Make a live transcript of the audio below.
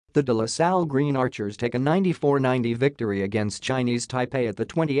The de La Salle Green Archers take a 94-90 victory against Chinese Taipei at the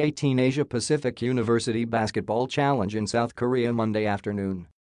 2018 Asia-Pacific University Basketball Challenge in South Korea Monday afternoon.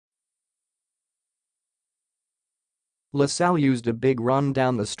 La Salle used a big run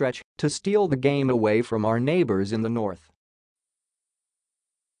down the stretch to steal the game away from our neighbors in the north.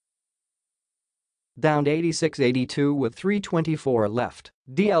 Down 86-82 with 3:24 left,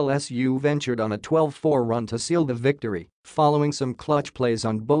 DLSU ventured on a 12-4 run to seal the victory, following some clutch plays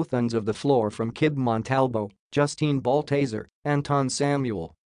on both ends of the floor from Kib Montalbo, Justine Baltazar, and Taane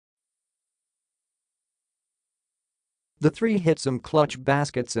Samuel. The three hit some clutch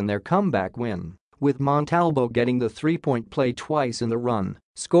baskets in their comeback win, with Montalbo getting the three-point play twice in the run,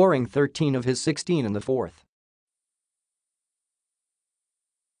 scoring 13 of his 16 in the fourth.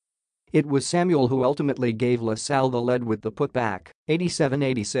 It was Samuel who ultimately gave La Salle the lead with the putback,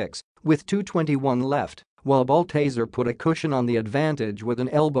 87-86, with 2:21 left, while Baltazar put a cushion on the advantage with an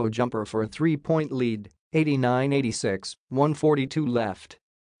elbow jumper for a three-point lead, 89-86, 1:42 left.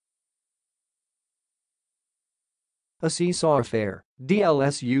 A seesaw affair,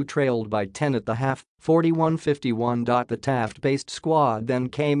 DLSU trailed by 10 at the half, 41-51. The Taft-based squad then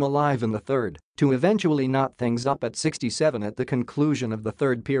came alive in the third to eventually knot things up at 67 at the conclusion of the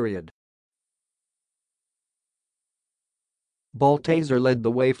third period. Baltazar led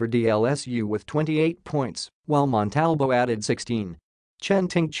the way for DLSU with 28 points, while Montalbo added 16. Chen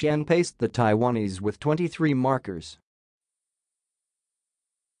Ting-Chen paced the Taiwanese with 23 markers.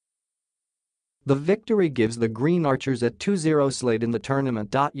 The victory gives the Green Archers a 2-0 slate in the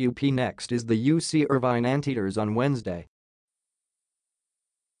tournament. UP next is the UC Irvine Anteaters on Wednesday.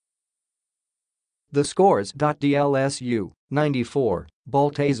 The scores: DLSU 94,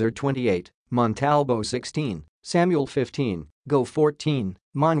 Baltazar 28, Montalbo 16, Samuel 15, Go 14,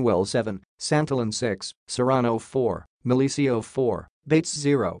 Manuel 7, Santillan 6, Serrano 4, Milicio 4, Bates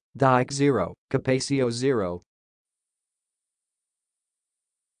 0, Dyke 0, Capacio 0.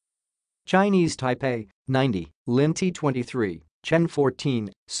 Chinese Taipei 90, Lin T 23, Chen 14,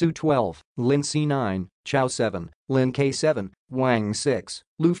 Su 12, Lin C 9, Chao 7, Lin K 7, Wang 6,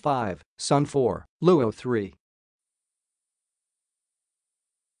 Lu 5, Sun 4, Luo 3.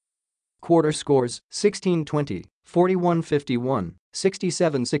 Quarter scores: 16-20, 41-51,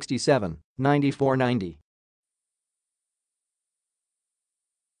 67-67, 94-90.